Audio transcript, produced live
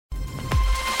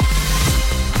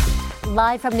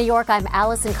Live from New York, I'm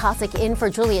Allison Cossack in for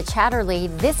Julia Chatterley.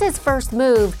 This is First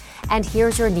Move, and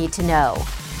here's your need to know.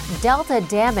 Delta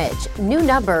damage. New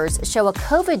numbers show a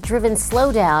COVID-driven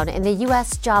slowdown in the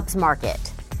U.S. jobs market.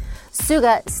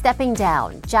 Suga stepping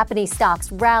down. Japanese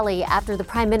stocks rally after the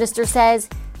prime minister says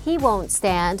he won't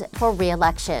stand for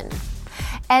re-election.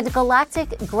 And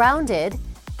Galactic grounded.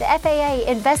 The FAA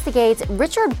investigates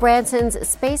Richard Branson's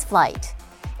spaceflight.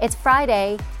 It's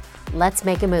Friday. Let's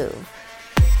make a move.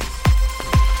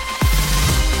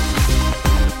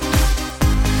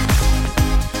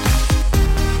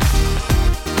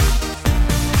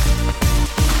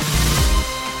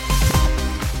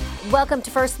 Welcome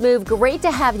to First Move. Great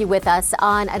to have you with us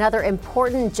on another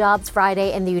important Jobs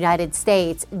Friday in the United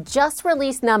States. Just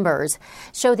released numbers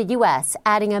show the U.S.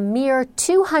 adding a mere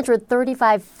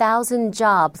 235,000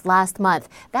 jobs last month.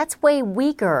 That's way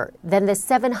weaker than the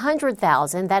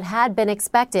 700,000 that had been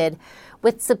expected,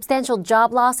 with substantial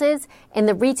job losses in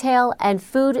the retail and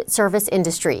food service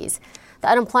industries. The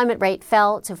unemployment rate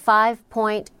fell to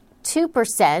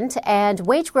 5.2%, and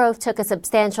wage growth took a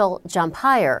substantial jump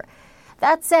higher.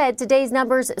 That said, today's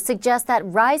numbers suggest that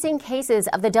rising cases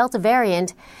of the Delta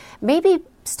variant may be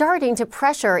starting to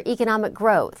pressure economic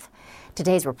growth.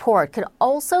 Today's report could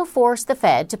also force the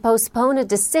Fed to postpone a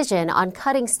decision on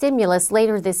cutting stimulus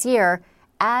later this year,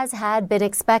 as had been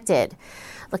expected.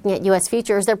 Looking at U.S.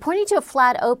 futures, they're pointing to a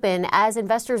flat open as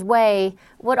investors weigh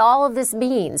what all of this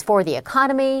means for the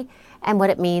economy and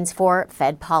what it means for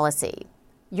Fed policy.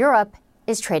 Europe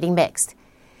is trading mixed.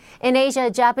 In Asia,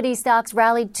 Japanese stocks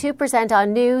rallied 2%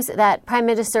 on news that Prime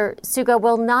Minister Suga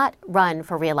will not run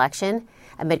for re-election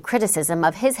amid criticism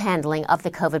of his handling of the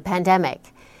COVID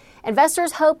pandemic.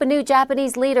 Investors hope a new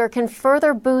Japanese leader can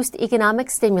further boost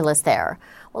economic stimulus there.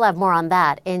 We'll have more on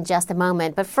that in just a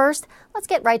moment. But first, let's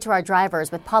get right to our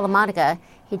drivers with Paul LaMonica.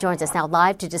 He joins us now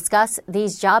live to discuss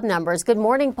these job numbers. Good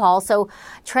morning, Paul. So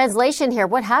translation here,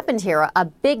 what happened here? A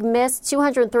big miss,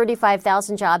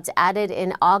 235,000 jobs added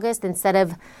in August instead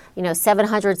of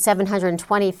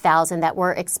 720,000 that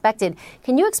were expected.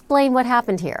 Can you explain what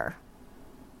happened here?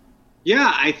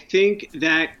 Yeah, I think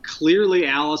that clearly,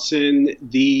 Allison,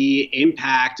 the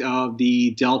impact of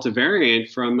the Delta variant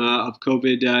of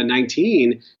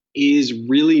COVID-19 is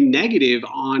really negative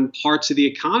on parts of the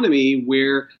economy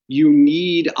where you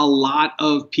need a lot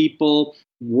of people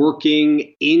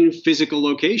working in physical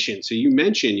locations. So you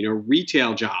mentioned,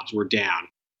 retail jobs were down.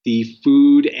 The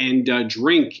food and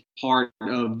drink part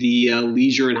of the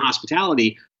leisure and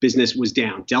hospitality business was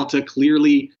down. Delta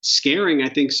clearly scaring, I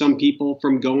think, some people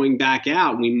from going back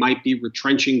out. We might be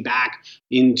retrenching back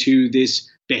into this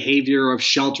behavior of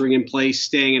sheltering in place,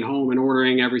 staying at home, and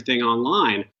ordering everything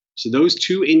online. So those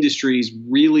two industries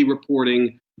really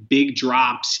reporting big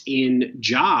drops in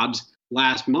jobs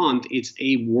last month. It's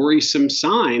a worrisome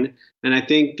sign. And I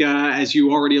think, as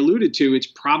you already alluded to, it's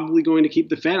probably going to keep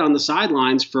the Fed on the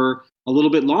sidelines for a little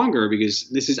bit longer because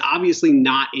this is obviously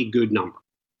not a good number.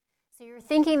 So you're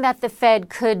thinking that the Fed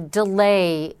could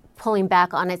delay pulling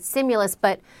back on its stimulus,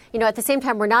 but, at the same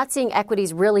time, we're not seeing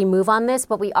equities really move on this,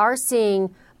 but we are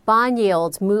seeing bond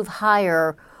yields move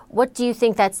higher. What do you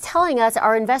think that's telling us?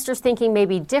 Are investors thinking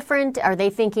maybe different? Are they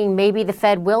thinking maybe the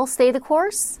Fed will stay the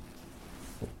course?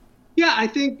 Yeah, I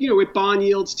think, with bond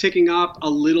yields ticking up a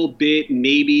little bit,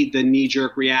 maybe the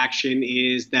knee-jerk reaction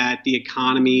is that the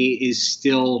economy is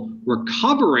still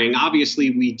recovering.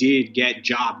 Obviously, we did get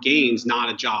job gains, not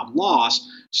a job loss.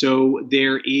 So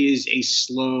there is a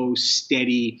slow,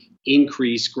 steady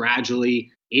increase gradually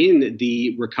in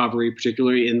the recovery,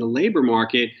 particularly in the labor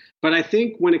market. But I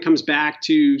think when it comes back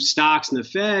to stocks and the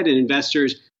Fed and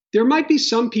investors, there might be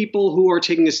some people who are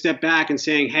taking a step back and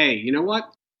saying, hey, you know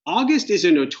what? August is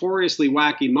a notoriously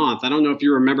wacky month. I don't know if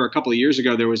you remember a couple of years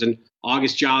ago, there was an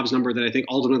August jobs number that I think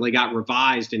ultimately got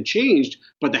revised and changed,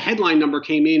 but the headline number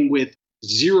came in with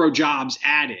 0 jobs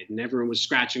added, and everyone was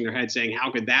scratching their head saying,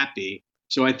 how could that be?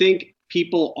 So I think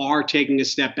people are taking a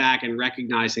step back and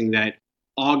recognizing that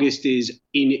August is,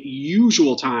 in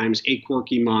usual times, a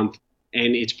quirky month,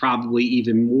 and it's probably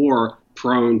even more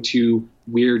prone to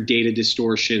weird data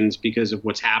distortions because of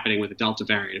what's happening with the Delta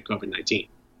variant of COVID-19.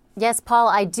 Yes, Paul,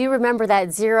 I do remember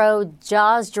that 0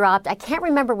 jaws dropped. I can't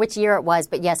remember which year it was,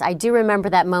 but yes, I do remember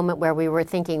that moment where we were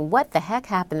thinking, what the heck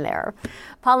happened there?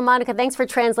 Paul and Monica, thanks for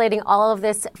translating all of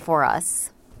this for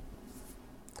us.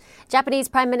 Japanese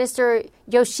Prime Minister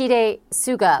Yoshihide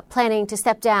Suga planning to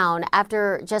step down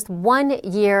after just 1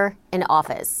 year in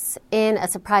office. In a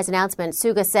surprise announcement,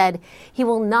 Suga said he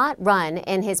will not run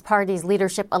in his party's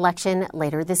leadership election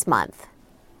later this month.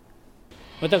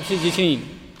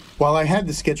 While I had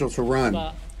the schedule to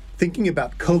run, Thinking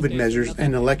about COVID measures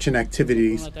and election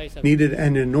activities needed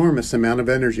an enormous amount of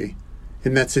energy.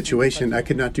 In that situation, I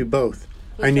could not do both.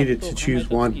 I needed to choose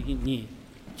one.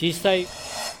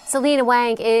 Selena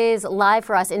Wang is live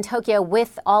for us in Tokyo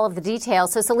with all of the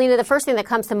details. So, Selena, the first thing that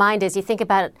comes to mind is you think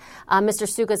about Mr.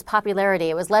 Suga's popularity.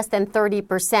 It was less than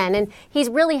 30%, and he's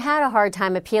really had a hard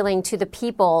time appealing to the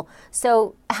people.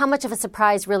 So how much of a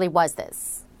surprise really was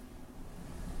this?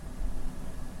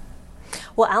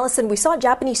 Well, Allison, we saw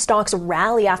Japanese stocks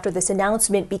rally after this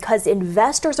announcement because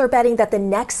investors are betting that the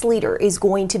next leader is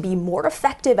going to be more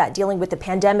effective at dealing with the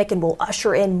pandemic and will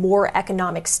usher in more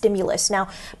economic stimulus. Now,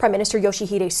 Prime Minister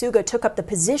Yoshihide Suga took up the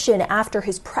position after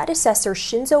his predecessor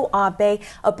Shinzo Abe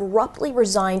abruptly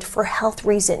resigned for health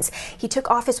reasons. He took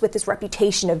office with this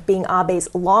reputation of being Abe's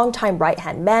longtime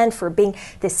right-hand man, for being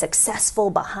this successful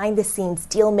behind-the-scenes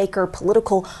deal-maker,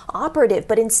 political operative.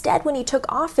 But instead, when he took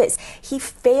office, he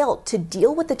failed to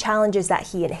deal with the challenges that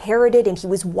he inherited, and he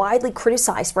was widely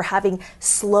criticized for having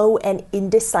slow and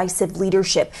indecisive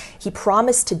leadership. He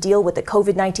promised to deal with the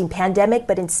COVID-19 pandemic,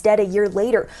 but instead, a year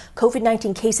later,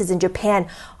 COVID-19 cases in Japan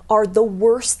are the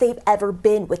worst they've ever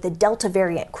been, with the Delta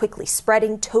variant quickly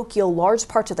spreading. Tokyo, large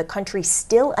parts of the country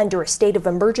still under a state of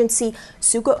emergency.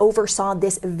 Suga oversaw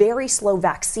this very slow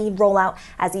vaccine rollout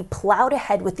as he plowed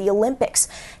ahead with the Olympics.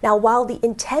 Now, while the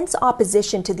intense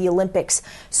opposition to the Olympics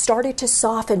started to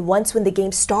soften once when the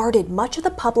games started, much of the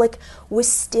public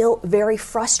was still very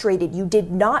frustrated. You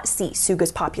did not see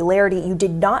Suga's popularity. You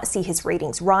did not see his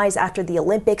ratings rise after the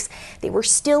Olympics. They were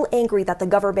still angry that the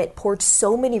government poured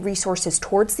so many resources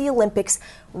towards the Olympics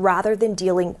rather than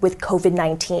dealing with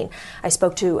COVID-19. I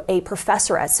spoke to a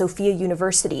professor at Sophia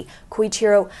University,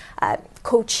 Koichiro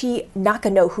Kochi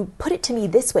Nakano, who put it to me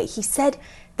this way. He said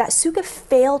that Suga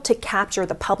failed to capture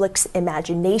the public's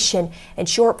imagination and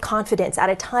shore up confidence at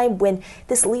a time when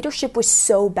this leadership was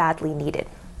so badly needed.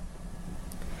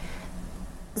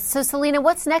 So, Selena,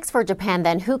 what's next for Japan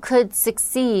then? Who could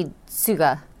succeed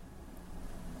Suga?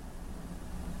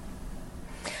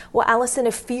 Well, Allison,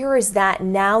 a fear is that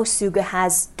now Suga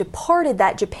has departed,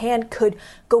 that Japan could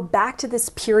go back to this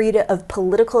period of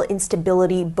political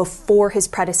instability before his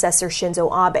predecessor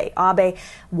Shinzo Abe. Abe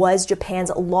was Japan's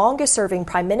longest-serving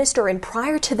prime minister, and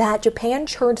prior to that, Japan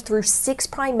churned through 6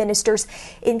 prime ministers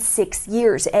in 6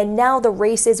 years. And now the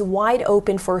race is wide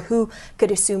open for who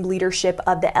could assume leadership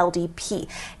of the LDP.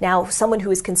 Now, someone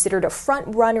who is considered a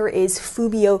front runner is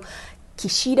Fumio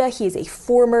Kishida. He is a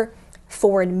former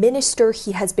foreign minister.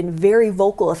 He has been very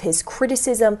vocal of his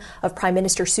criticism of Prime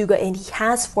Minister Suga, and he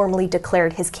has formally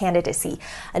declared his candidacy.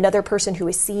 Another person who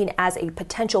is seen as a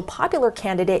potential popular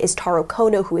candidate is Taro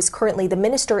Kono, who is currently the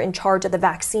minister in charge of the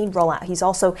vaccine rollout. He's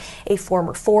also a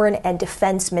former foreign and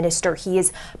defense minister. He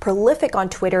is prolific on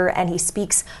Twitter, and he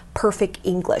speaks perfect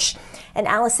English. And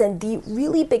Allison, the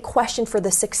really big question for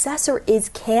the successor is,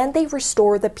 can they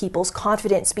restore the people's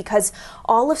confidence? Because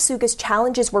all of Suga's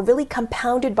challenges were really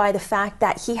compounded by the fact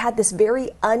that he had this very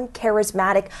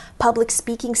uncharismatic public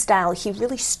speaking style. He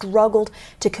really struggled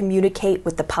to communicate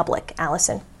with the public.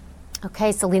 Allison.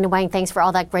 Okay, Selena Wang, thanks for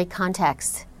all that great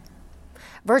context.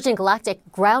 Virgin Galactic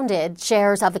grounded.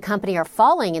 Shares of the company are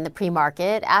falling in the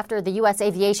pre-market after the U.S.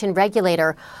 aviation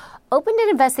regulator opened an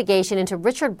investigation into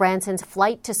Richard Branson's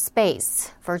flight to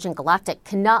space. Virgin Galactic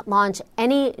cannot launch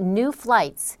any new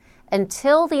flights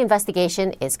until the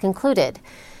investigation is concluded.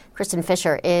 Kristen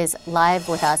Fisher is live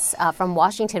with us from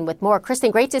Washington with more.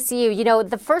 Kristen, great to see you. You know,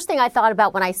 the first thing I thought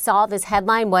about when I saw this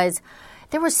headline was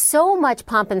there was so much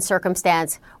pomp and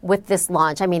circumstance with this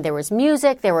launch. I mean, there was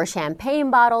music, there were champagne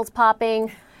bottles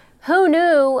popping. Who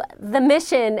knew the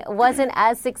mission wasn't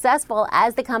as successful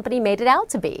as the company made it out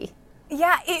to be?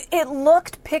 Yeah, it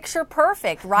looked picture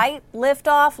perfect, right?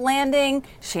 Liftoff, landing,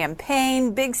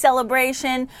 champagne, big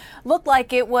celebration. Looked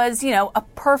like it was, a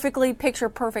perfectly picture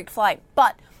perfect flight.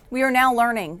 But we are now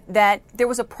learning that there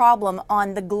was a problem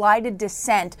on the glided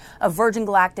descent of Virgin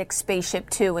Galactic Spaceship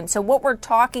Two. And so what we're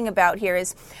talking about here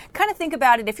is kind of think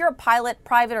about it. If you're a pilot,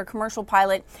 private or commercial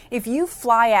pilot, if you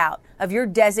fly out of your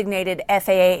designated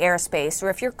FAA airspace, or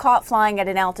if you're caught flying at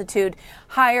an altitude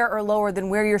higher or lower than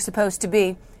where you're supposed to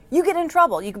be, you get in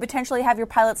trouble. You could potentially have your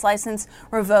pilot's license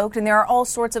revoked, and there are all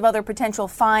sorts of other potential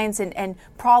fines and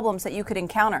problems that you could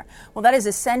encounter. Well, that is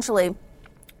essentially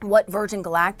what Virgin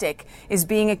Galactic is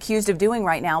being accused of doing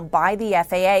right now by the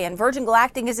FAA. And Virgin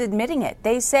Galactic is admitting it.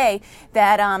 They say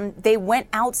that they went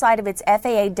outside of its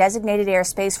FAA-designated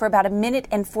airspace for about 1 minute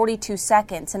and 42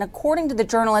 seconds. And according to the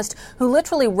journalist who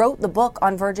literally wrote the book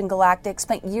on Virgin Galactic,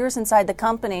 spent years inside the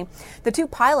company, the 2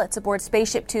 pilots aboard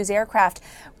Spaceship Two's aircraft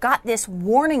got this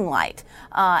warning light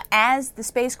as the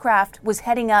spacecraft was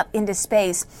heading up into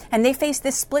space. And they faced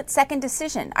this split-second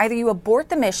decision. Either you abort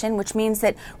the mission, which means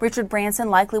that Richard Branson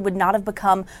likely would not have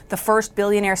become the first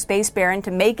billionaire space baron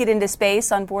to make it into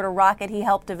space on board a rocket he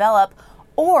helped develop,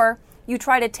 or you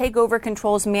try to take over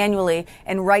controls manually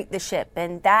and right the ship.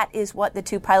 And that is what the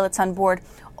 2 pilots on board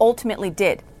ultimately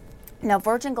did. Now,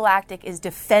 Virgin Galactic is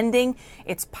defending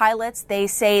its pilots. They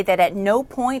say that at no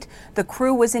point the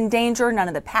crew was in danger. None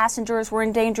of the passengers were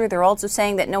in danger. They're also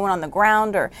saying that no one on the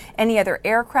ground or any other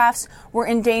aircrafts were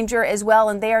in danger as well.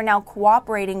 And they are now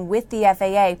cooperating with the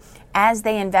FAA as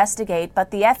they investigate.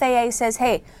 But the FAA says,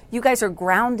 hey, you guys are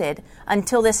grounded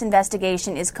until this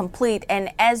investigation is complete. And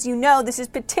as you know, this is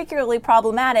particularly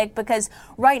problematic because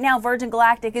right now Virgin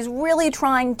Galactic is really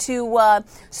trying to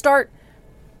start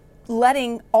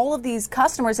letting all of these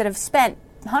customers that have spent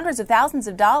hundreds of thousands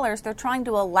of dollars, they're trying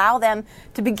to allow them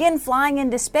to begin flying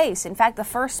into space. In fact, the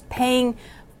first paying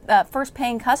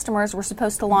customers were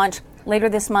supposed to launch later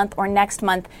this month or next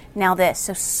month. Now this.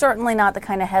 So certainly not the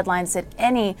kind of headlines that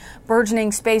any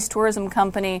burgeoning space tourism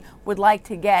company would like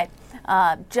to get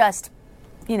just,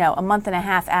 a month and a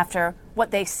half after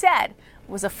what they said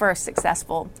was a first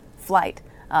successful flight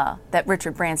that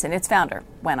Richard Branson, its founder,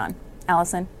 went on.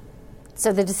 Allison?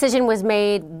 So the decision was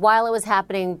made while it was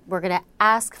happening. We're not going to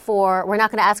ask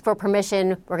for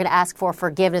permission. We're going to ask for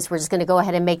forgiveness. We're just going to go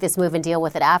ahead and make this move and deal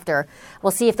with it after.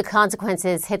 We'll see if the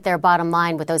consequences hit their bottom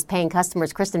line with those paying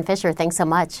customers. Kristen Fisher, thanks so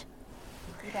much.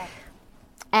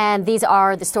 And these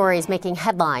are the stories making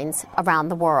headlines around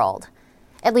the world.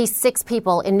 At least 6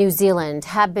 people in New Zealand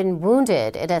have been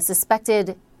wounded in a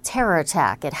suspected terror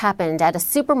attack. It happened at a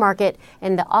supermarket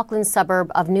in the Auckland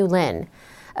suburb of New Lynn.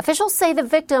 Officials say the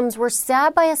victims were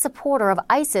stabbed by a supporter of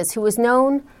ISIS who was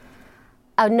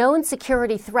a known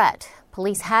security threat.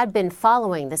 Police had been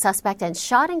following the suspect and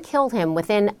shot and killed him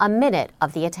within a minute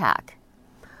of the attack.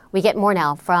 We get more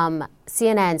now from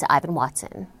CNN's Ivan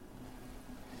Watson.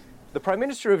 The Prime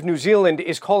Minister of New Zealand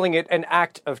is calling it an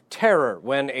act of terror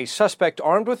when a suspect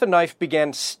armed with a knife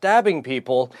began stabbing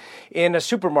people in a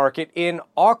supermarket in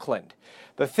Auckland.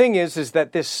 The thing is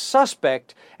that this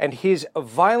suspect and his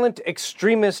violent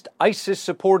extremist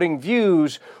ISIS-supporting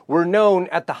views were known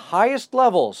at the highest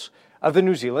levels of the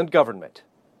New Zealand government.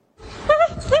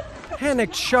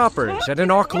 Panicked shoppers at an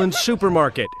Auckland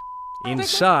supermarket.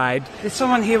 Inside, there's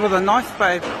someone here with a knife,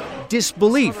 babe.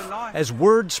 Disbelief as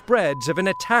word spreads of an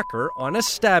attacker on a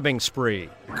stabbing spree.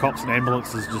 Cops and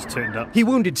ambulances just turned up. He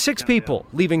wounded 6 people,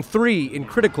 leaving 3 in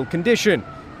critical condition.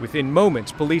 Within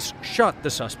moments, police shot the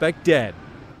suspect dead.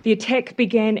 The attack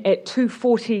began at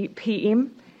 2:40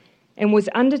 p.m. and was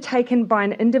undertaken by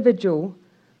an individual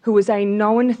who was a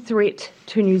known threat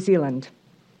to New Zealand.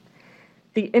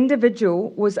 The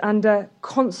individual was under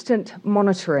constant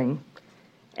monitoring,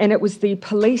 and it was the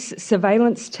police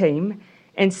surveillance team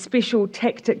and special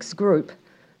tactics group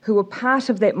who were part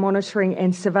of that monitoring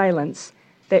and surveillance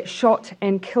that shot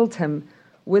and killed him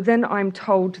within, I'm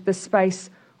told, the space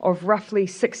of roughly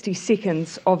 60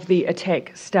 seconds of the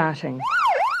attack starting.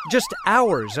 Just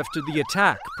hours after the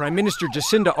attack, Prime Minister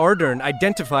Jacinda Ardern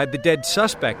identified the dead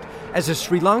suspect as a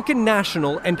Sri Lankan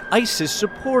national and ISIS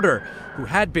supporter who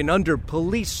had been under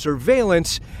police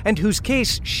surveillance and whose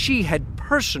case she had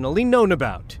personally known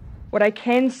about. What I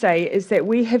can say is that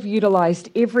we have utilised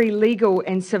every legal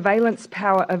and surveillance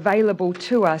power available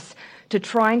to us to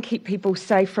try and keep people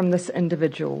safe from this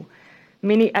individual.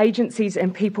 Many agencies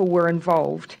and people were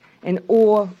involved, and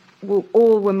all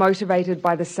were motivated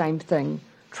by the same thing: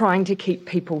 trying to keep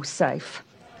people safe.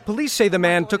 Police say the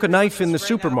man took a knife in the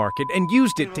supermarket and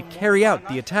used it to carry out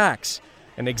the attacks.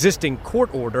 An existing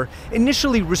court order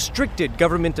initially restricted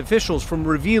government officials from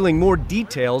revealing more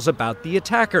details about the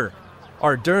attacker.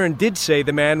 Ardern did say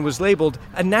the man was labeled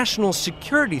a national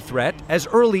security threat as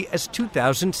early as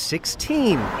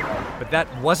 2016. But that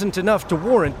wasn't enough to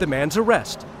warrant the man's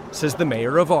arrest, says the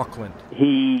mayor of Auckland.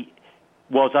 He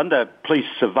was under police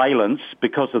surveillance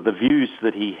because of the views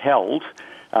that he held.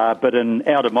 But in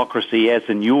our democracy, as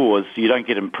in yours, you don't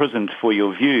get imprisoned for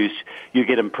your views; you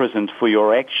get imprisoned for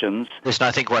your actions. Listen,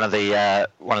 I think one of the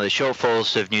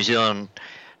shortfalls of New Zealand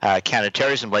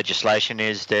counter-terrorism legislation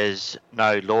is there's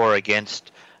no law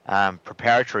against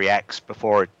preparatory acts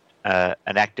before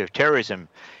an act of terrorism.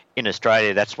 In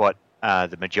Australia, that's what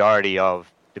the majority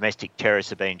of domestic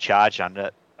terrorists are being charged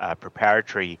under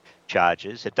preparatory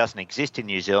charges. It doesn't exist in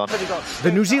New Zealand.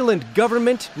 The New Zealand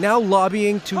government now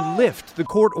lobbying to lift the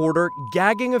court order,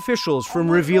 gagging officials from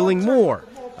revealing more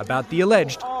about the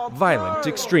alleged violent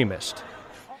extremist.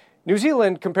 New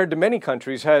Zealand, compared to many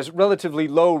countries, has relatively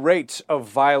low rates of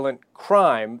violent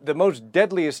crime. The most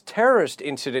deadliest terrorist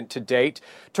incident to date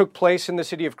took place in the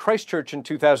city of Christchurch in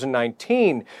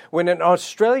 2019, when an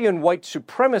Australian white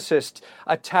supremacist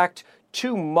attacked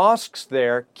 2 mosques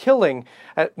there, killing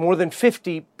more than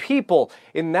 50 people.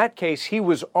 In that case, he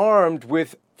was armed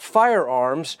with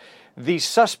firearms. The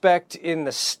suspect in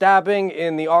the stabbing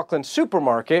in the Auckland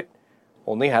supermarket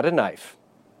only had a knife.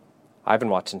 Ivan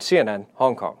Watson, CNN,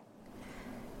 Hong Kong.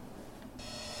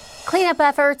 Cleanup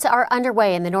efforts are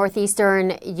underway in the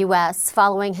northeastern U.S.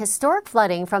 following historic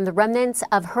flooding from the remnants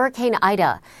of Hurricane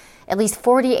Ida. At least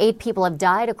 48 people have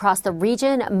died across the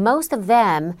region, most of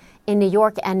them in New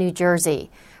York and New Jersey.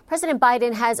 President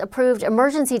Biden has approved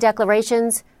emergency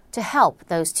declarations to help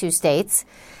those 2 states.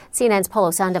 CNN's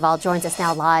Polo Sandoval joins us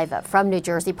now live from New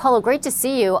Jersey. Polo, great to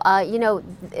see you.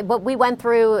 What we went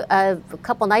through a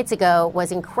couple nights ago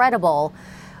was incredible.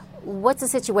 What's the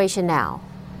situation now?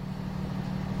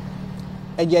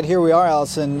 And yet here we are,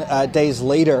 Allison, days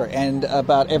later, and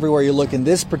about everywhere you look in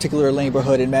this particular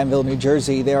neighborhood in Manville, New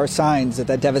Jersey, there are signs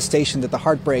that devastation, that the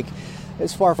heartbreak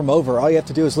is far from over. All you have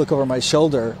to do is look over my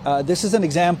shoulder. This is an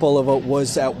example of what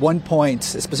was at one point,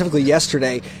 specifically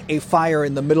yesterday, a fire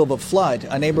in the middle of a flood.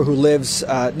 A neighbor who lives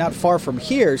not far from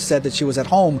here said that she was at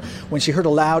home when she heard a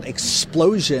loud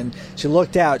explosion. She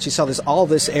looked out. She saw all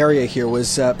this area here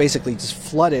was basically just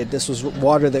flooded. This was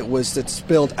water that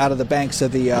spilled out of the banks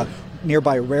of the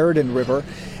nearby Raritan River,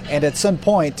 and at some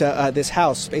point this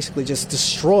house basically just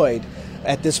destroyed.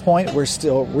 At this point, we're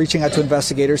still reaching out to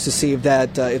investigators to see if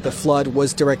the flood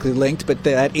was directly linked, but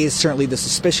that is certainly the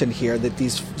suspicion here, that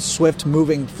these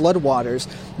swift-moving floodwaters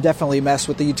definitely mess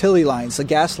with the utility lines, the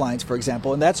gas lines, for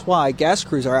example, and that's why gas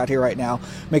crews are out here right now,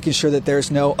 making sure that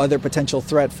there's no other potential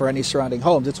threat for any surrounding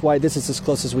homes. That's why this is as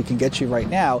close as we can get you right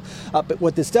now. But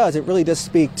what this does, it really does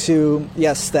speak to,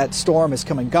 yes, that storm has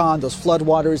come and gone. Those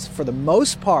floodwaters, for the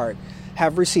most part,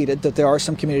 have receded, that there are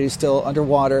some communities still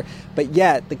underwater, but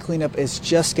yet the cleanup is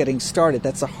just getting started.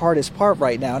 That's the hardest part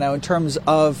right now. Now, in terms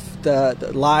of the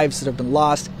lives that have been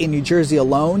lost in New Jersey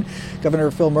alone,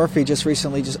 Governor Phil Murphy just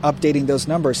recently updating those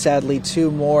numbers. Sadly, 2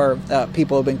 more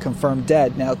people have been confirmed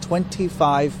dead. Now,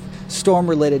 25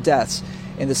 storm-related deaths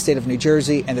in the state of New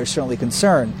Jersey, and there's certainly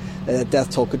concern that the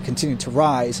death toll could continue to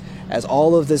rise as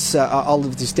all of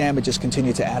these damages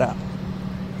continue to add up.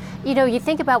 You know, you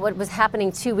think about what was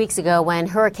happening 2 weeks ago when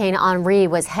Hurricane Henri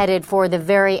was headed for the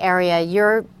very area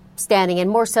you're standing in,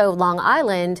 more so Long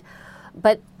Island,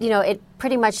 but, it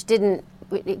pretty much didn't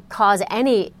cause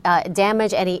any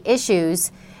damage, any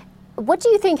issues. What do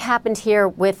you think happened here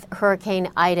with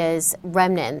Hurricane Ida's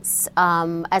remnants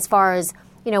as far as,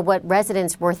 what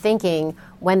residents were thinking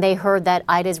when they heard that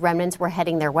Ida's remnants were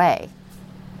heading their way?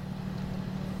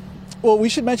 Well, we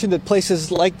should mention that places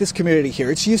like this community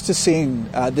here, it's used to seeing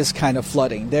this kind of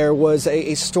flooding. There was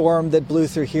a storm that blew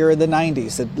through here in the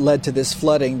 90s that led to this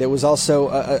flooding. There was also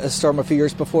a storm a few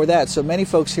years before that. So many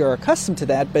folks here are accustomed to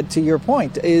that. But to your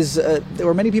point, there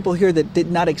were many people here that did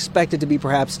not expect it to be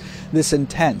perhaps this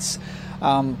intense.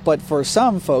 But for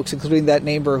some folks, including that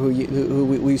neighbor who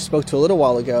we spoke to a little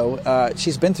while ago,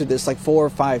 she's been through this like 4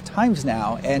 or 5 times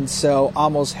now, and so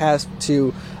almost has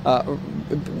to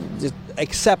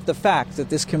accept the fact that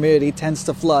this community tends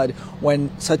to flood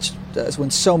when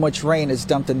so much rain is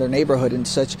dumped in their neighborhood in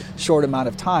such short amount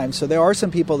of time. So there are some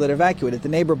people that evacuated. The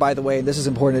neighbor, by the way, and this is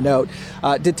important to note,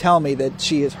 did tell me that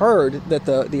she has heard that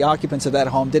the occupants of that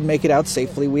home did make it out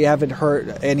safely. We haven't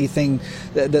heard anything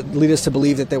that lead us to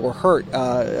believe that they were hurt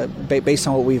based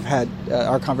on what we've had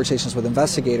our conversations with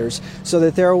investigators.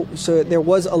 So there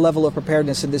was a level of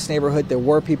preparedness in this neighborhood. There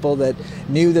were people that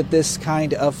knew that this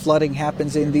kind of flooding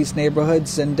happens in these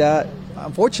neighborhoods, and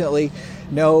unfortunately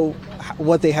know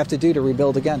what they have to do to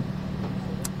rebuild again.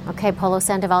 Okay, Polo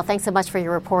Sandoval, thanks so much for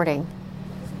your reporting.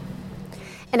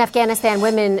 In Afghanistan,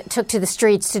 women took to the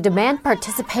streets to demand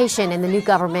participation in the new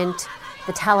government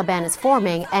the Taliban is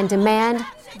forming and demand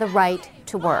the right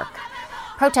to work.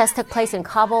 Protests took place in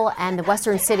Kabul and the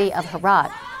western city of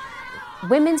Herat.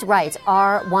 Women's rights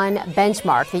are one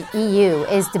benchmark the EU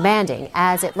is demanding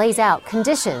as it lays out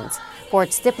conditions for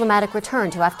its diplomatic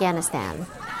return to Afghanistan.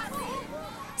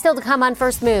 Still to come on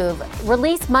First Move,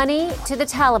 release money to the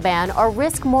Taliban or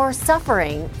risk more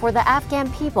suffering for the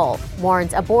Afghan people,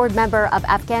 warns a board member of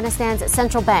Afghanistan's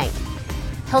central bank.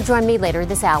 He'll join me later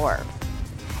this hour.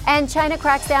 And China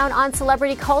cracks down on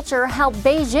celebrity culture, how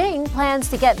Beijing plans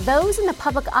to get those in the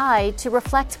public eye to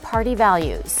reflect party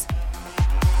values.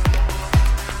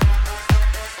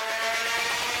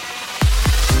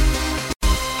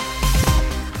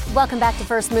 Welcome back to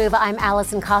First Move. I'm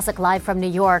Allison Cossack, live from New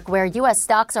York, where U.S.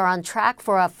 stocks are on track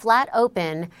for a flat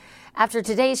open after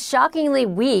today's shockingly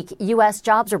weak U.S.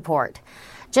 jobs report.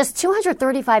 Just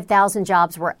 235,000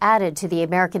 jobs were added to the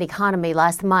American economy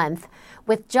last month,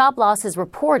 with job losses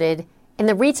reported in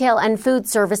the retail and food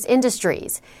service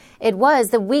industries. It was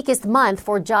the weakest month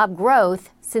for job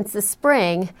growth since the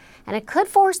spring, and it could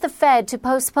force the Fed to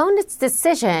postpone its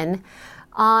decision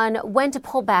on when to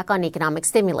pull back on economic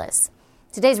stimulus.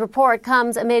 Today's report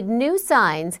comes amid new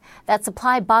signs that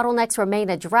supply bottlenecks remain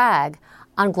a drag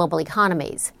on global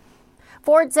economies.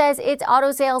 Ford says its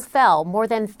auto sales fell more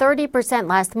than 30%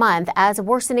 last month as a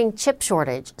worsening chip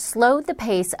shortage slowed the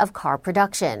pace of car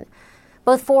production.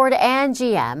 Both Ford and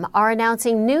GM are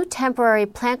announcing new temporary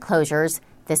plant closures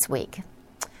this week.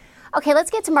 Okay, let's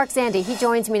get to Mark Zandi. He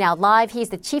joins me now live. He's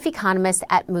the chief economist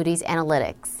at Moody's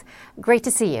Analytics. Great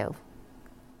to see you.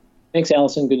 Thanks,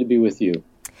 Allison. Good to be with you.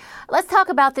 Let's talk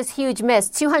about this huge miss,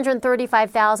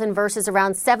 235,000 versus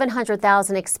around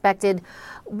 700,000 expected.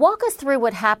 Walk us through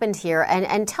what happened here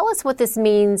and tell us what this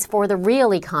means for the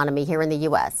real economy here in the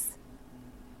U.S.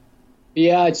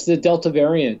 Yeah, it's the Delta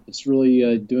variant. It's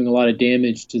really doing a lot of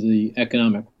damage to the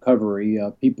economic recovery.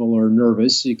 People are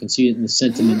nervous. You can see it in the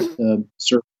sentiment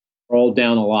survey. We're all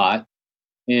down a lot.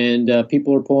 And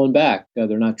people are pulling back.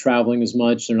 They're not traveling as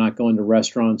much. They're not going to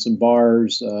restaurants and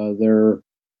bars. They're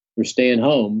staying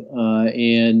home.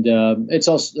 And it's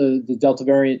also the Delta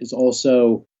variant is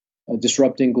also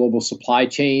disrupting global supply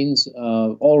chains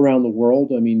all around the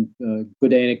world. I mean,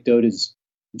 good anecdote is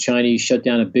the Chinese shut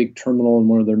down a big terminal in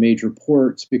one of their major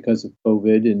ports because of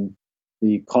COVID, and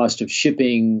the cost of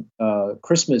shipping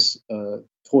Christmas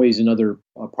toys and other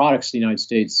products to the United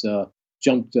States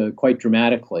jumped quite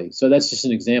dramatically. So that's just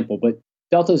an example. But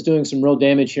Delta is doing some real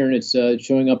damage here, and it's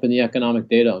showing up in the economic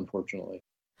data, unfortunately.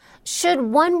 Should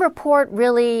one report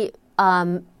really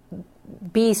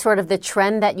be sort of the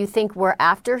trend that you think we're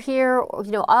after here?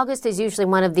 You know, August is usually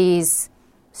one of these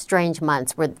strange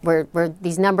months where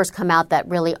these numbers come out that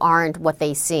really aren't what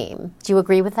they seem. Do you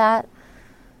agree with that?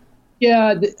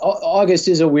 Yeah, August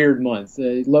is a weird month.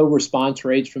 Low response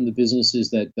rates from the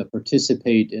businesses that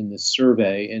participate in the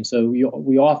survey. And so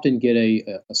we often get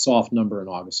a soft number in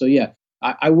August. So, yeah,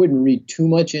 I wouldn't read too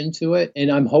much into it.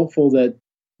 And I'm hopeful that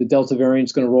the Delta variant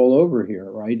is going to roll over here,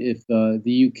 right? If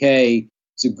the UK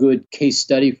is a good case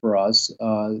study for us,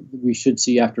 we should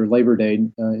see after Labor Day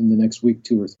in the next week,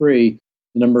 2 or 3,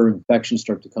 the number of infections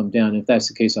start to come down. If that's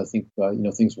the case, I think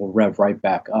things will rev right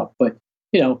back up. But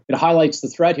it highlights the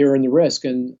threat here and the risk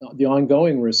and the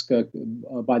ongoing risk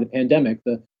by the pandemic.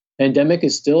 The pandemic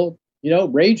is still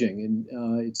raging,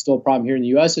 and it's still a problem here in the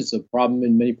U.S. It's a problem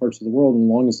in many parts of the world. And as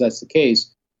long as that's the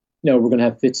case, we're going to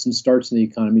have fits and starts in the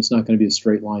economy. It's not going to be a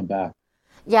straight line back.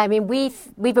 Yeah, I mean, we've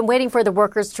been waiting for the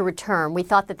workers to return. We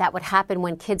thought that would happen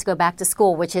when kids go back to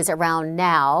school, which is around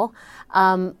now.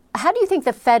 How do you think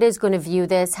the Fed is going to view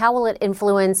this? How will it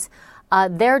influence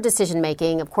their decision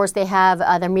making? Of course, they have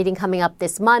their meeting coming up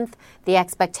this month. The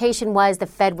expectation was the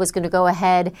Fed was going to go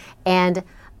ahead and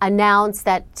announce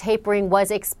that tapering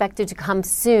was expected to come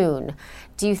soon.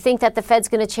 Do you think that the Fed's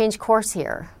going to change course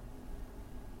here?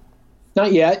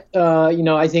 Not yet.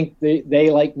 I think they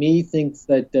like me, think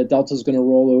that Delta is going to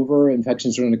roll over.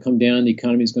 Infections are going to come down. The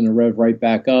economy is going to rev right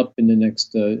back up in the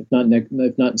next, if not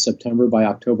in September, by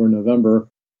October, November.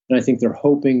 And I think they're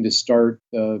hoping to start,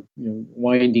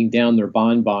 winding down their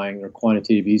bond buying, their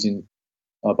quantitative easing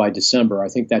by December. I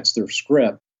think that's their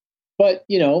script. But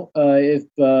if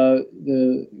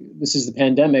this is the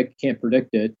pandemic, can't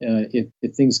predict it. If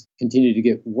things continue to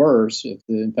get worse, if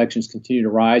the infections continue to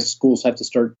rise, schools have to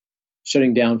start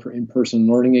shutting down for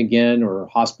in-person learning again, or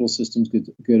hospital systems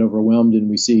get overwhelmed,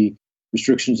 and we see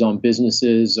restrictions on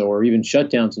businesses or even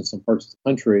shutdowns in some parts of the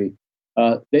country.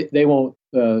 They won't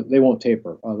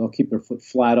taper. They'll keep their foot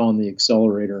flat on the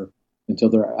accelerator until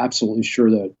they're absolutely sure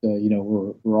that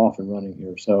we're off and running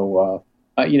here. So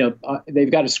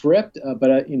they've got a script,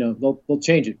 but they'll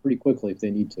change it pretty quickly if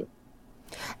they need to.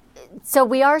 So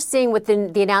we are seeing with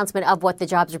the announcement of what the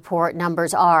jobs report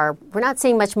numbers are, we're not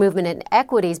seeing much movement in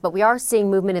equities, but we are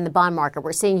seeing movement in the bond market.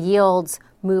 We're seeing yields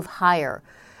move higher.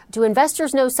 Do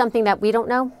investors know something that we don't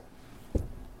know?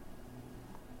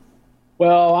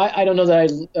 Well, I don't know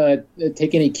that I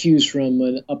take any cues from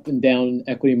an up and down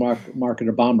equity market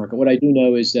or bond market. What I do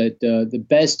know is that the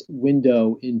best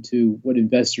window into what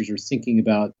investors are thinking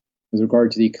about with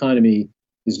regard to the economy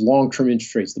is long-term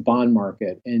interest rates, the bond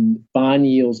market. And bond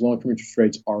yields, long-term interest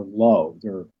rates are low.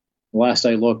 The last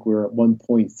I looked, we were at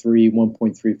 1.3,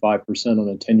 1.35% on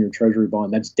a 10-year Treasury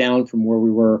bond. That's down from where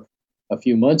we were a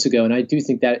few months ago. And I do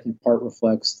think that in part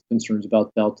reflects concerns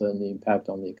about Delta and the impact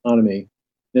on the economy.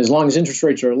 And as long as interest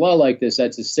rates are low like this,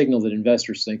 that's a signal that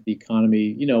investors think the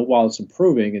economy, while it's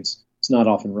improving, it's not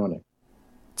off and running.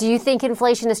 Do you think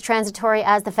inflation is transitory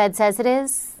as the Fed says it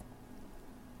is?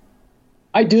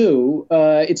 I do.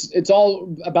 It's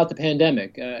all about the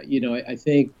pandemic. I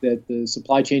think that the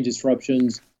supply chain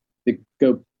disruptions that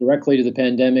go directly to the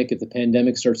pandemic, if the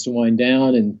pandemic starts to wind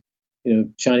down and,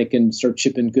 China can start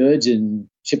shipping goods and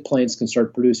chip plants can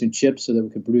start producing chips so that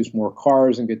we can produce more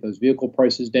cars and get those vehicle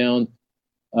prices down,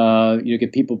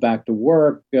 get people back to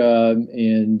work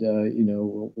and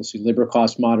we'll see labor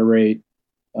costs moderate.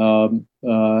 And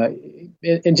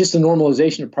just the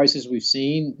normalization of prices we've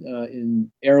seen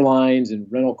in airlines and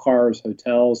rental cars,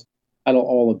 hotels, that'll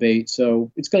all abate.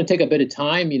 So it's going to take a bit of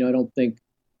time. I don't think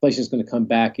inflation is going to come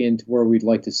back into where we'd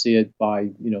like to see it by,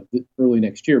 early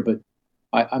next year. But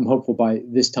I'm hopeful by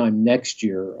this time next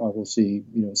year, we'll see,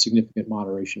 significant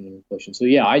moderation in inflation. So,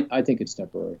 yeah, I think it's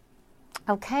temporary.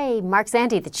 Okay. Mark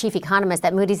Zandi, the chief economist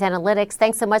at Moody's Analytics.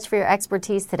 Thanks so much for your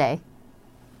expertise today.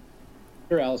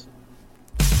 Sure, Allison.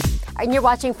 And you're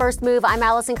watching First Move. I'm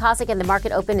Allison Cossack, and the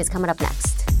market open is coming up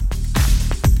next.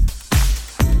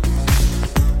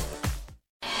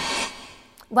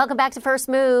 Welcome back to First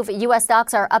Move. U.S.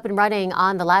 stocks are up and running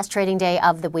on the last trading day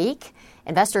of the week.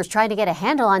 Investors trying to get a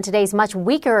handle on today's much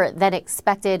weaker than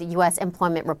expected U.S.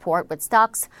 employment report, with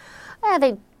stocks,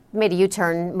 they made a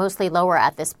U-turn, mostly lower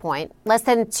at this point. Less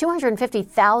than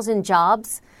 250,000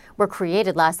 jobs were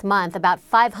created last month, about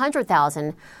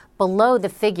 500,000 below the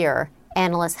figure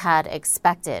analysts had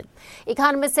expected.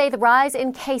 Economists say the rise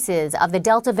in cases of the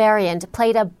Delta variant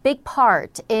played a big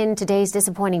part in today's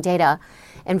disappointing data.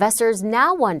 Investors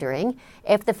now wondering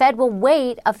if the Fed will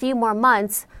wait a few more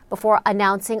months before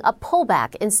announcing a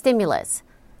pullback in stimulus.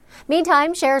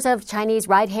 Meantime, shares of Chinese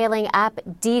ride-hailing app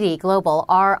Didi Global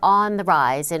are on the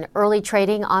rise in early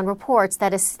trading on reports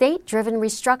that a state-driven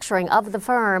restructuring of the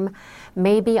firm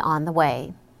may be on the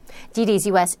way. Didi's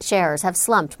U.S. shares have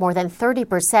slumped more than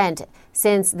 30%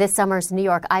 since this summer's New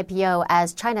York IPO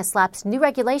as China slaps new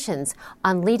regulations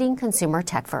on leading consumer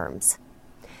tech firms.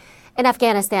 In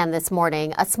Afghanistan this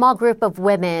morning, a small group of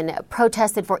women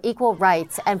protested for equal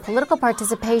rights and political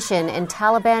participation in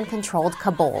Taliban-controlled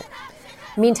Kabul.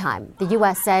 Meantime, the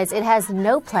U.S. says it has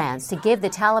no plans to give the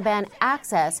Taliban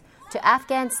access to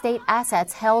Afghan state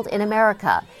assets held in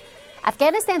America.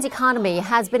 Afghanistan's economy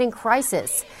has been in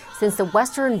crisis since the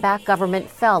Western-backed government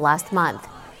fell last month.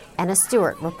 Anna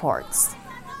Stewart reports.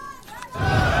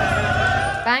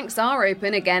 Banks are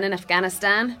open again in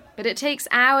Afghanistan, but it takes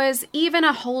hours, even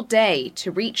a whole day,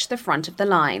 to reach the front of the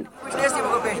line.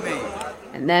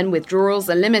 And then withdrawals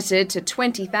are limited to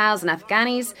 20,000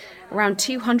 Afghanis, around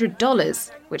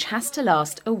 $200, which has to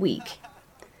last a week.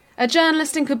 A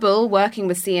journalist in Kabul working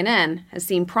with CNN has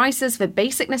seen prices for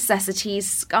basic necessities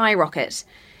skyrocket.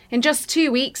 In just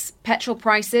 2 weeks, petrol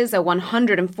prices are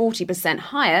 140%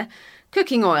 higher,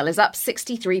 cooking oil is up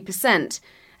 63%,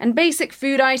 and basic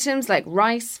food items like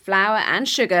rice, flour and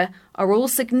sugar are all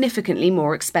significantly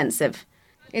more expensive.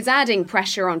 It's adding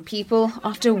pressure on people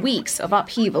after weeks of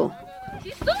upheaval.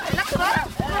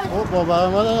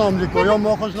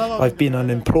 I've been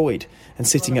unemployed and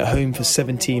sitting at home for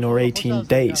 17 or 18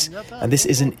 days, and this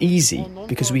isn't easy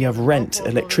because we have rent,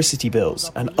 electricity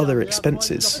bills and other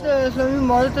expenses.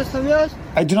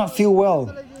 I do not feel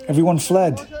well. Everyone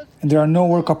fled, and there are no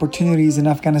work opportunities in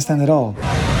Afghanistan at all.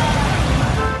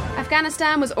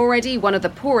 Afghanistan was already one of the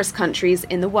poorest countries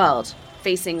in the world,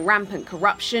 facing rampant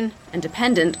corruption and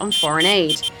dependent on foreign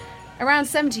aid. Around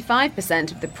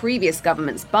 75% of the previous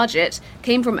government's budget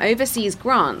came from overseas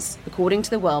grants, according to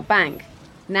the World Bank.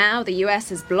 Now the US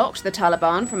has blocked the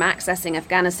Taliban from accessing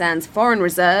Afghanistan's foreign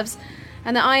reserves,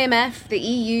 and the IMF, the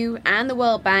EU and the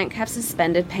World Bank have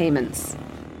suspended payments.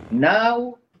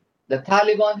 Now the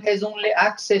Taliban has only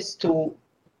access to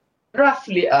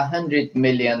roughly $100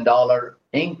 million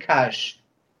in cash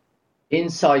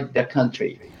inside the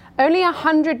country. Only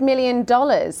 $100 million,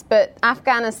 but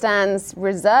Afghanistan's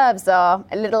reserves are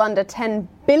a little under $10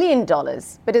 billion.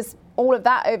 But is all of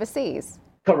that overseas?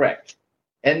 Correct.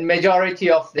 And majority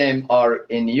of them are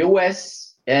in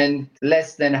US and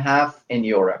less than half in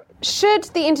Europe. Should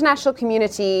the international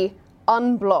community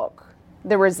unblock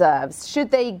the reserves?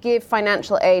 Should they give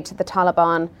financial aid to the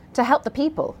Taliban to help the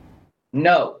people?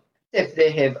 No. If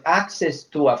they have access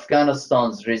to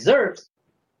Afghanistan's reserves,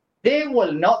 they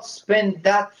will not spend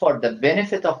that for the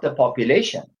benefit of the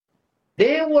population.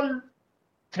 They will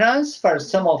transfer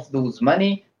some of those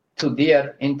money to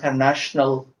their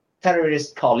international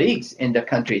terrorist colleagues in the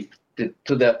country,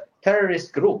 to the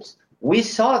terrorist groups. We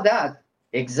saw that,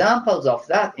 examples of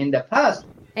that in the past.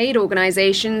 Aid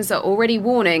organisations are already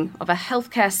warning of a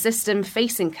healthcare system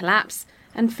facing collapse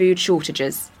and food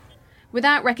shortages.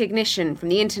 Without recognition from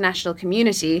the international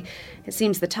community, it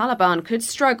seems the Taliban could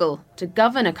struggle to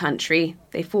govern a country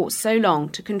they fought so long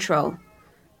to control.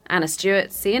 Anna Stewart,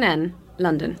 CNN,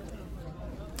 London.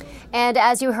 And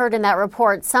as you heard in that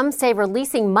report, some say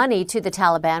releasing money to the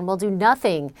Taliban will do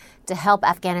nothing to help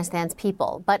Afghanistan's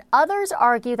people. But others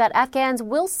argue that Afghans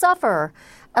will suffer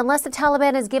unless the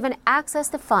Taliban is given access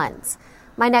to funds.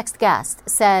 My next guest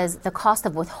says the cost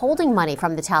of withholding money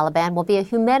from the Taliban will be a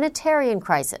humanitarian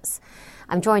crisis.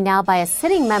 I'm joined now by a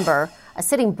sitting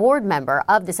board member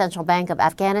of the Central Bank of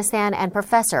Afghanistan and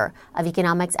professor of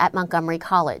economics at Montgomery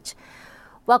College.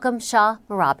 Welcome, Shah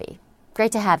Marabi.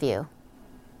 Great to have you.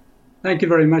 Thank you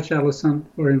very much, Alison,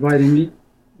 for inviting me.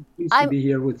 Pleased to be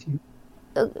here with you.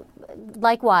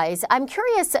 Likewise. I'm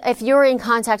curious if you're in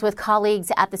contact with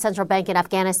colleagues at the Central Bank in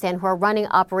Afghanistan who are running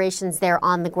operations there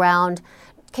on the ground.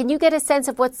 Can you get a sense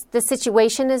of what the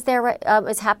situation is there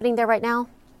is happening there right now?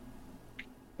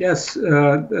 Yes,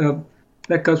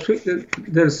 because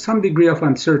there's some degree of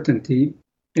uncertainty,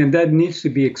 and that needs to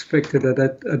be expected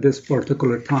at this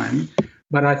particular time.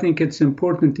 But I think it's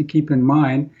important to keep in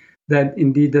mind that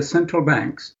indeed the central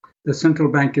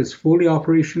bank is fully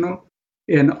operational,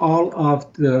 and all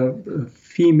of the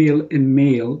female and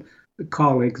male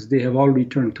colleagues, they have all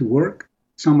returned to work.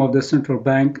 Some of the central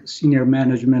bank senior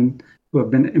management who have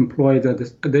been employed at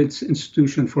this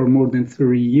institution for more than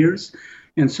 30 years.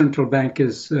 And central bank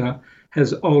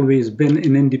has always been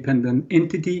an independent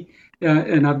entity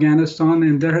in Afghanistan,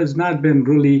 and there has not been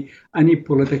really any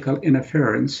political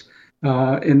interference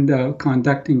in the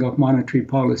conducting of monetary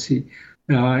policy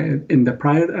in the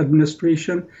prior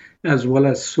administration, as well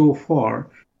as so far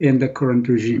in the current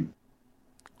regime.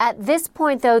 At this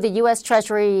point, though, the U.S.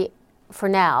 Treasury, for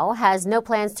now, has no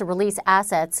plans to release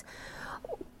assets.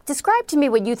 Describe to me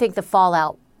what you think the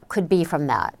fallout could be from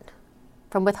that,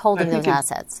 from withholding those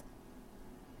assets.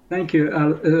 Thank you,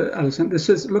 Alison.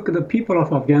 Look at the people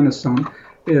of Afghanistan.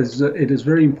 It is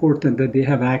very important that they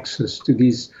have access to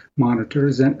these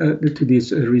monitors and to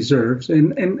these reserves.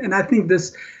 And I think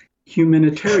this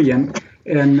humanitarian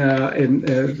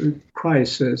and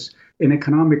crisis, an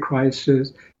economic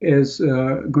crisis, is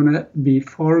going to be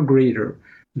far greater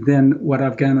than what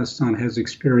Afghanistan has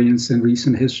experienced in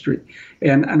recent history.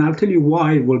 And I'll tell you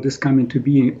why will this come into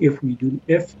being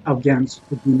if Afghans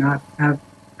do not have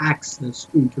access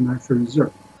to international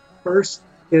reserve. First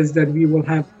is that we will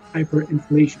have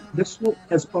hyperinflation. This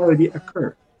has already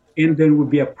occurred, and there will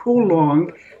be a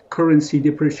prolonged currency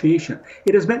depreciation.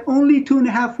 It has been only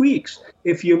 2.5 weeks.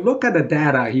 If you look at the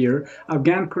data here,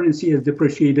 Afghan currency has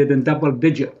depreciated in double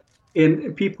digit,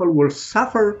 and people will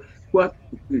suffer from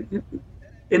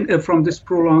this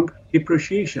prolonged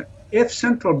depreciation. If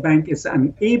central bank is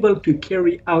unable to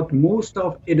carry out most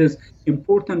of its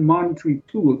important monetary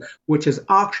tool, which is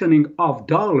auctioning of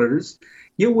dollars,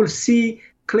 you will see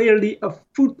clearly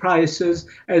food prices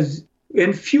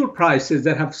and fuel prices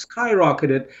that have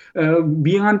skyrocketed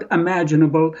beyond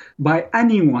imaginable by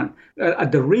anyone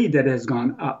at the rate that has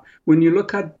gone up. When you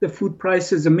look at the food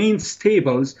prices, the main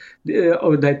staples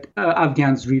that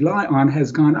Afghans rely on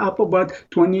has gone up about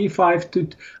 25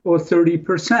 or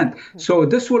 30%. So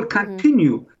this will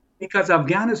continue because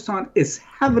Afghanistan is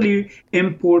heavily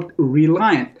import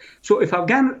reliant. So if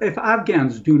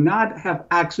Afghans do not have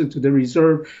access to the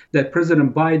reserve that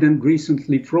President Biden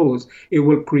recently froze, it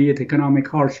will create economic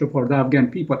hardship for the Afghan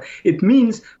people. It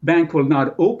means banks will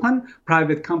not open,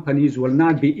 private companies will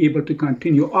not be able to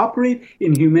continue operate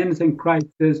in humanitarian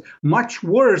crisis. Much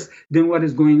worse than what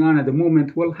is going on at the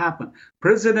moment will happen.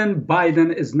 President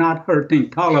Biden is not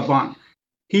hurting Taliban.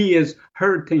 He is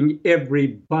hurting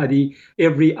everybody,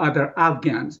 every other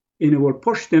Afghans, and it will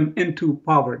push them into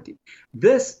poverty.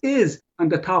 This is on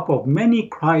the top of many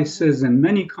crises and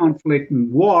many conflict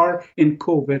and war and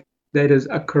COVID that is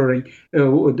occurring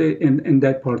in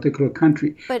that particular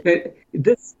country. But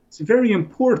this is very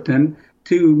important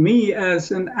to me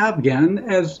as an Afghan,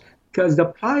 because the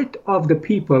plight of the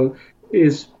people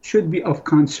should be of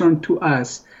concern to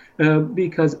us.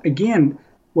 Because again,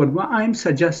 what I'm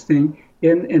suggesting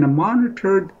in a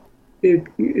monitored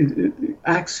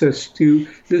access to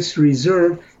this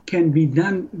reserve can be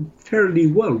done fairly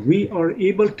well. We are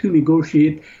able to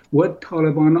negotiate with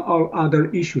Taliban all other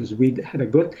issues. We had a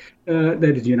good, that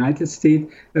is, the United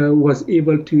States was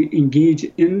able to engage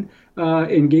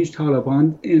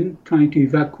Taliban in trying to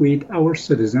evacuate our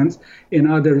citizens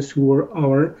and others who were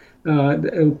our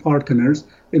partners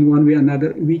in one way or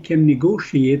another. We can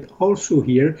negotiate also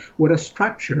here with a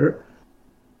structure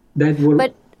that will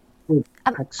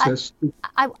access.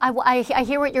 I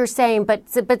hear what you're saying, but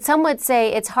some would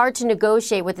say it's hard to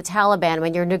negotiate with the Taliban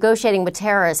when you're negotiating with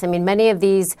terrorists. I mean, many of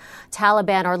these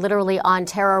Taliban are literally on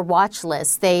terror watch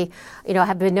lists. They,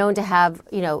 have been known to have,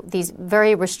 these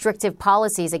very restrictive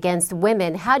policies against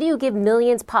women. How do you give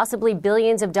millions, possibly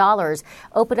billions of dollars,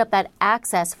 open up that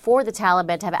access for the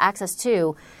Taliban to have access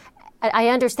to? I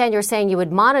understand you're saying you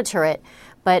would monitor it,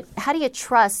 but how do you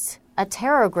trust a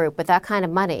terror group with that kind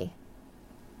of money?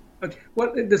 Okay.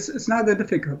 Well, it's not that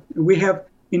difficult. We have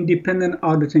independent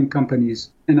auditing companies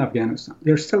in Afghanistan.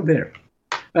 They're still there.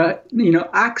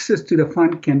 Access to the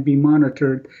fund can be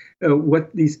monitored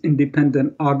with these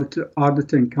independent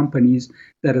auditing companies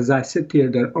that, as I sit here,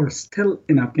 that are still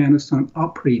in Afghanistan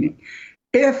operating.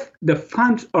 If the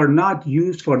funds are not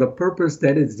used for the purpose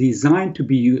that is designed to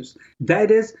be used, that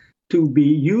is to be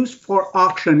used for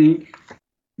auctioning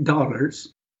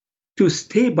dollars to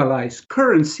stabilize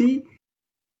currency,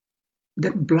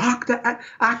 that block the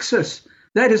access.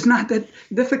 That is not that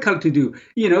difficult to do.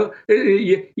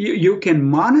 You can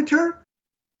monitor,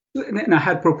 and I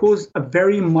had proposed a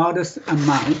very modest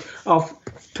amount of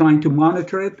trying to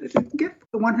monitor it. Give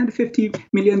 150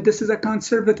 million. This is a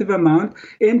conservative amount,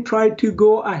 and try to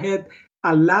go ahead,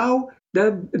 allow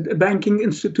the banking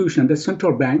institution, the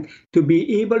central bank, to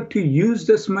be able to use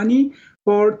this money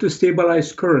to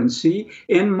stabilize currency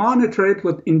and monitor it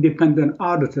with independent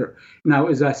auditor. Now,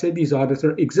 as I said, these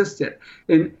auditors exist there.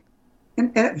 And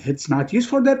if it's not used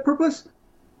for that purpose,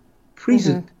 freeze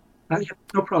it. I have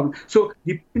no problem. So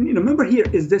remember here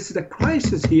is the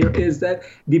crisis here is that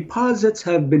deposits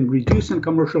have been reduced in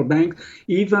commercial banks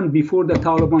even before the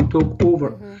Taliban took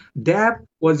over. DAB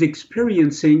was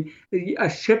experiencing a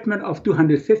shipment of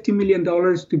 $250 million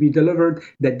to be delivered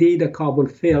the day the Kabul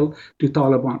fell to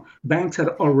Taliban. Banks had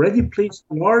already placed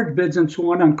large bids and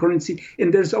so on currency,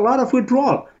 and there's a lot of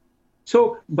withdrawal.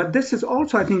 So, but this is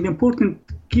also, I think, the important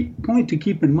point to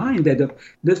keep in mind that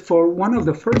this, for one of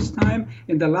the first time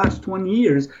in the last 20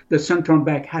 years, the central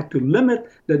bank had to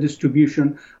limit the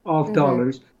distribution of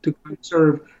dollars to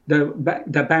conserve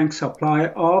the bank supply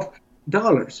of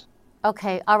dollars.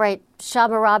 Okay, all right, Shah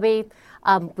Marabi,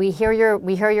 we hear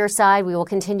your side. We will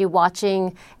continue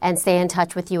watching and stay in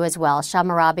touch with you as well. Shah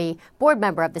Marabi, board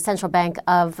member of the Central Bank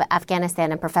of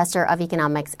Afghanistan and professor of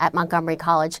economics at Montgomery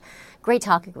College. Great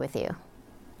talking with you.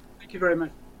 Thank you very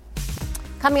much.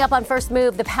 Coming up on First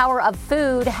Move, the power of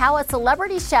food, how a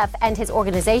celebrity chef and his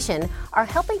organization are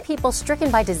helping people stricken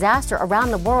by disaster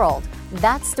around the world.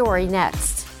 That story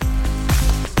next.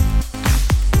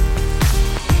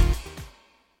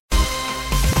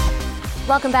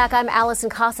 Welcome back. I'm Allison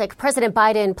Cossack. President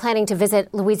Biden planning to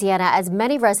visit Louisiana as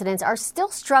many residents are still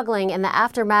struggling in the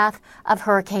aftermath of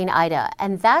Hurricane Ida.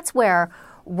 And that's where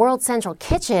World Central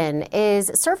Kitchen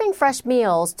is serving fresh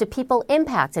meals to people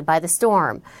impacted by the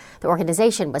storm. The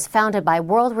organization was founded by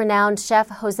world-renowned chef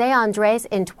Jose Andres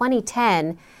in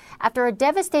 2010 after a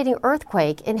devastating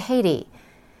earthquake in Haiti.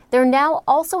 They're now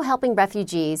also helping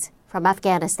refugees from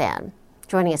Afghanistan.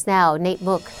 Joining us now, Nate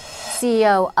Mook,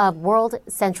 CEO of World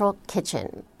Central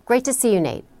Kitchen. Great to see you,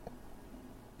 Nate.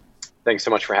 Thanks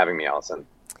so much for having me, Allison.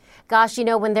 Gosh,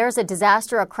 when there's a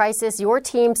disaster, a crisis, your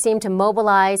team seem to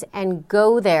mobilize and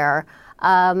go there.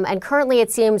 And currently,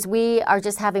 it seems we are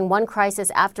just having one crisis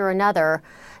after another.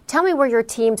 Tell me where your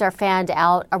teams are fanned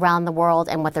out around the world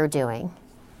and what they're doing.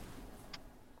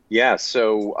 Yeah,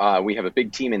 so we have a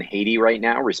big team in Haiti right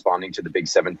now responding to the big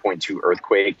 7.2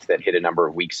 earthquake that hit a number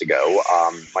of weeks ago.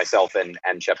 Myself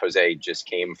and Chef Jose just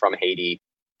came from Haiti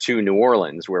to New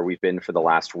Orleans, where we've been for the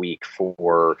last week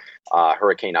for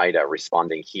Hurricane Ida,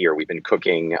 responding here. We've been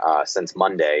cooking since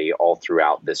Monday all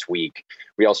throughout this week.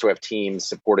 We also have teams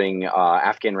supporting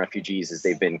Afghan refugees as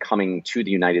they've been coming to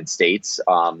the United States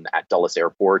at Dulles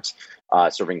Airport,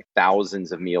 serving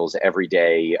thousands of meals every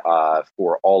day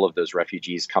for all of those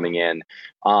refugees coming in.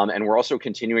 And we're also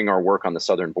continuing our work on the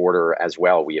southern border as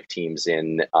well. We have teams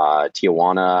in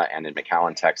Tijuana and in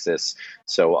McAllen, Texas.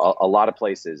 So a lot of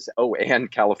places. Oh, and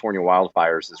California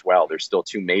wildfires as well. There's still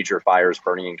 2 major fires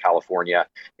burning in California,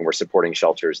 and we're supporting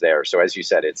shelters there. So as you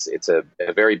said, it's a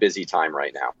very busy time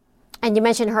right now. And you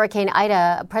mentioned Hurricane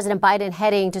Ida. President Biden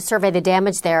heading to survey the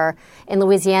damage there in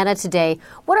Louisiana today.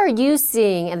 What are you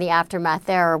seeing in the aftermath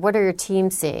there? Or what are your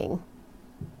teams seeing?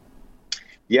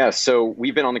 Yeah, so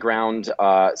we've been on the ground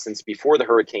since before the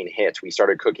hurricane hit. We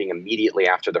started cooking immediately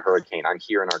after the hurricane. I'm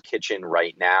here in our kitchen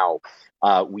right now.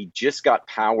 We just got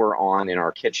power on in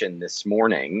our kitchen this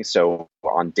morning, so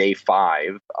on day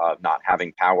 5 of not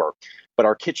having power. But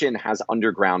our kitchen has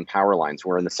underground power lines.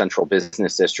 We're in the central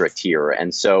business district here.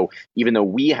 And so even though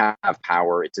we have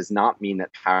power, it does not mean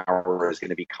that power is going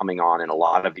to be coming on in a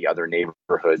lot of the other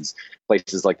neighborhoods,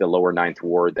 places like the lower 9th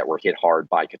Ward that were hit hard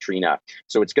by Katrina.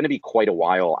 So it's going to be quite a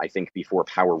while, I think, before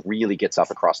power really gets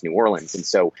up across New Orleans. And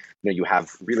so, you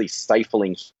have really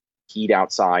stifling heat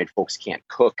outside. Folks can't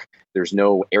cook. There's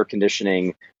no air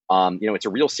conditioning. It's a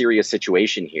real serious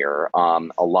situation here.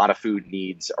 A lot of food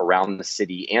needs around the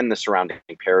city and the surrounding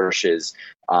parishes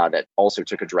that also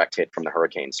took a direct hit from the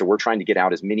hurricane. So we're trying to get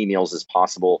out as many meals as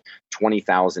possible,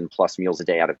 20,000 plus meals a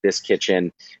day out of this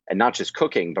kitchen, and not just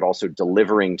cooking, but also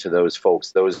delivering to those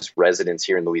folks, those residents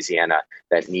here in Louisiana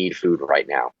that need food right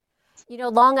now.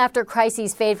 Long after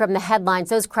crises fade from the headlines,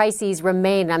 those crises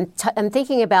remain. I'm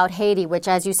thinking about Haiti, which,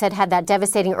 as you said, had that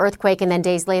devastating earthquake and then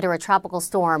days later a tropical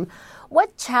storm.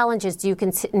 What challenges do you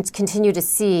continue to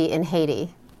see in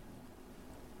Haiti?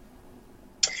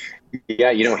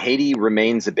 Yeah, Haiti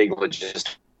remains a big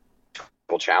logistical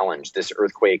challenge. This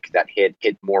earthquake that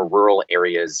hit more rural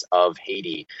areas of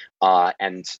Haiti.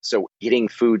 And so getting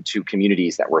food to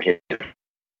communities that were hit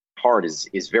hard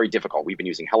is very difficult. We've been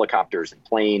using helicopters and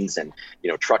planes and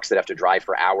trucks that have to drive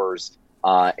for hours.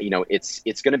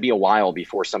 It's going to be a while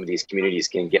before some of these communities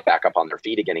can get back up on their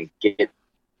feet again and get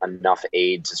enough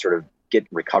aid to sort of get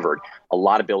recovered. A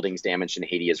lot of buildings damaged in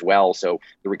Haiti as well. So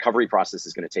the recovery process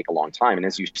is going to take a long time. And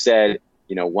as you said,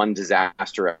 one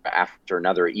disaster after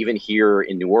another, even here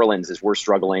in New Orleans, as we're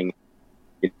struggling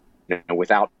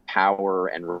without power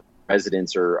and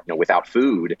residents or without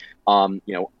food.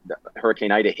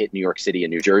 Hurricane Ida hit New York City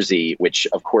and New Jersey, which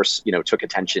of course took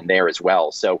attention there as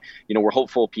well. So we're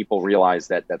hopeful people realize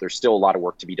that there's still a lot of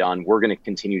work to be done. We're going to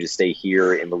continue to stay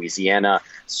here in Louisiana,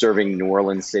 serving New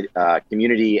Orleans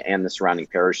community and the surrounding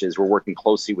parishes. We're working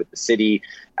closely with the city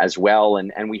as well,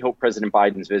 and we hope President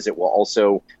Biden's visit will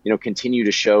also continue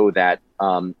to show that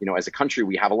as a country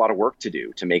we have a lot of work to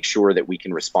do to make sure that we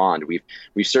can respond.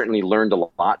 We've certainly learned a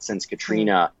lot since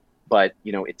Katrina. But,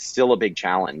 it's still a big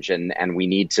challenge, and we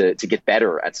need to get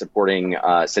better at supporting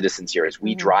citizens here. As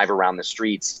we drive around the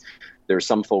streets, there's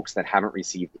some folks that haven't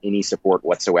received any support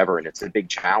whatsoever, and it's a big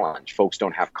challenge. Folks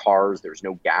don't have cars. There's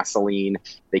no gasoline.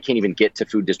 They can't even get to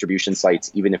food distribution sites,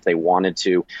 even if they wanted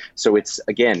to. So it's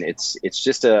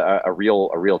just a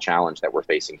real challenge that we're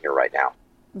facing here right now.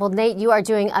 Well, Nate, you are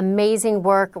doing amazing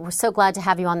work. We're so glad to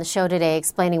have you on the show today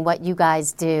explaining what you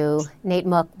guys do. Nate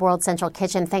Mook, World Central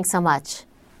Kitchen, thanks so much.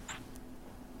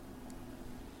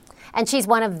 And she's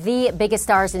one of the biggest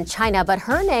stars in China, but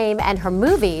her name and her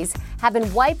movies have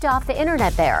been wiped off the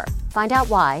internet there. Find out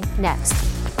why next.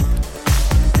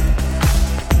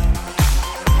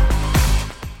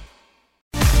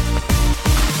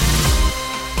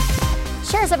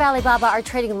 Shares of Alibaba are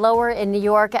trading lower in New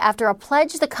York after a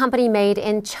pledge the company made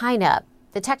in China.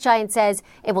 The tech giant says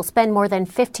it will spend more than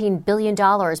 $15 billion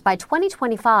by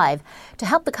 2025 to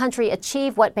help the country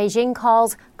achieve what Beijing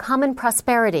calls common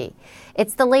prosperity.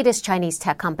 It's the latest Chinese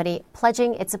tech company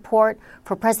pledging its support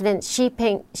for President Xi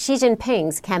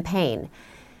Jinping's campaign.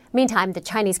 Meantime, the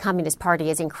Chinese Communist Party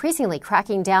is increasingly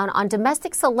cracking down on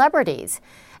domestic celebrities.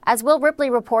 As Will Ripley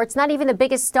reports, not even the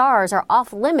biggest stars are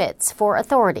off limits for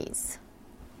authorities.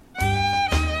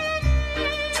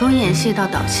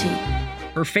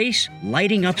 Her face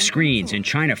lighting up screens in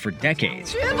China for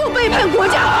decades.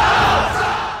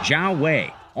 Zhao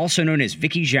Wei, also known as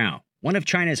Vicky Zhao, one of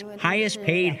China's highest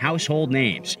paid household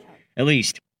names. At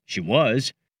least, she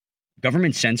was.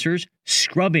 Government censors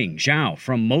scrubbing Zhao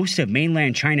from most of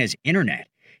mainland China's internet,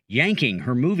 yanking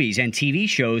her movies and TV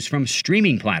shows from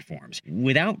streaming platforms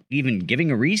without even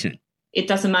giving a reason. It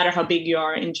doesn't matter how big you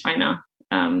are in China.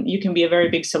 You can be a very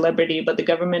big celebrity, but the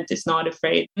government is not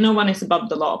afraid. No one is above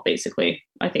the law, basically.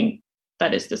 I think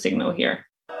that is the signal here.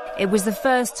 It was the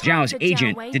first. Zhao's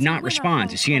agent did not respond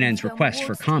to CNN's request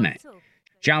for comment.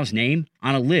 Zhao's name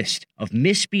on a list of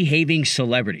misbehaving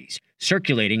celebrities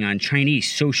circulating on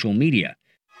Chinese social media.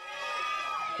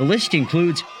 The list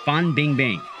includes Fan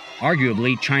Bingbing,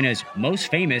 arguably China's most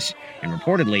famous and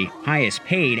reportedly highest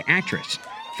paid actress,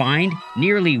 fined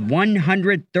nearly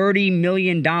 $130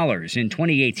 million in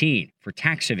 2018 for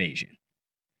tax evasion.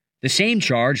 The same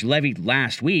charge levied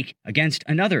last week against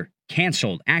another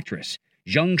canceled actress,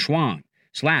 Zheng Shuang,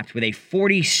 slapped with a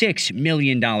 $46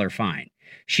 million fine.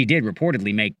 She did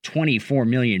reportedly make $24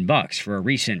 million for a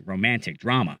recent romantic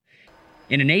drama.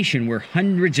 In a nation where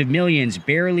hundreds of millions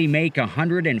barely make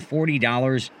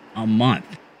 $140 a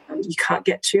month. You can't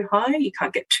get too high, you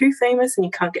can't get too famous, and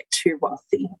you can't get too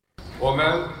wealthy.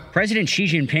 President Xi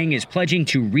Jinping is pledging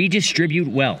to redistribute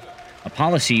wealth, a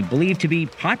policy believed to be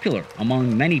popular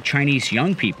among many Chinese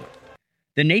young people.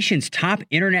 The nation's top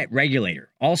internet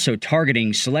regulator also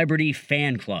targeting celebrity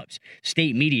fan clubs,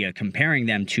 state media comparing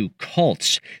them to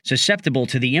cults susceptible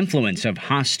to the influence of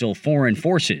hostile foreign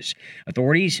forces.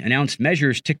 Authorities announced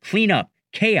measures to clean up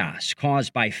chaos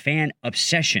caused by fan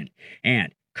obsession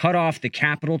and cut off the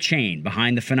capital chain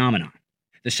behind the phenomenon.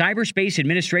 The Cyberspace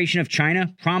Administration of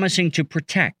China promising to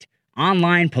protect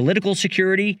online political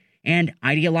security and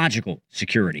ideological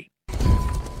security.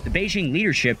 The Beijing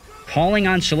leadership calling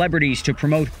on celebrities to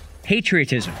promote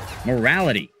patriotism,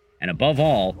 morality, and above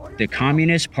all, the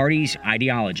Communist Party's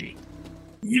ideology.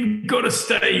 You've got to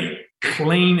stay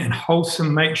clean and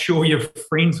wholesome, make sure you're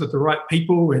friends with the right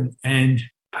people and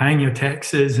paying your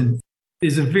taxes. And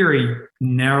there's a very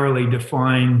narrowly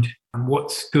defined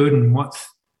what's good and what's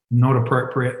not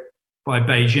appropriate by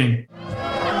Beijing.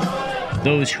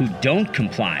 Those who don't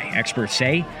comply, experts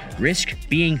say, risk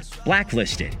being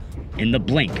blacklisted in the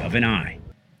blink of an eye.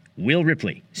 Will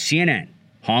Ripley, CNN,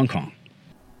 Hong Kong.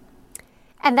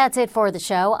 And that's it for the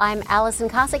show. I'm Allison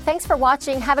Cossack. Thanks for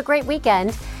watching. Have a great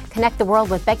weekend. Connect the World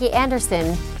with Becky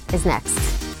Anderson is next.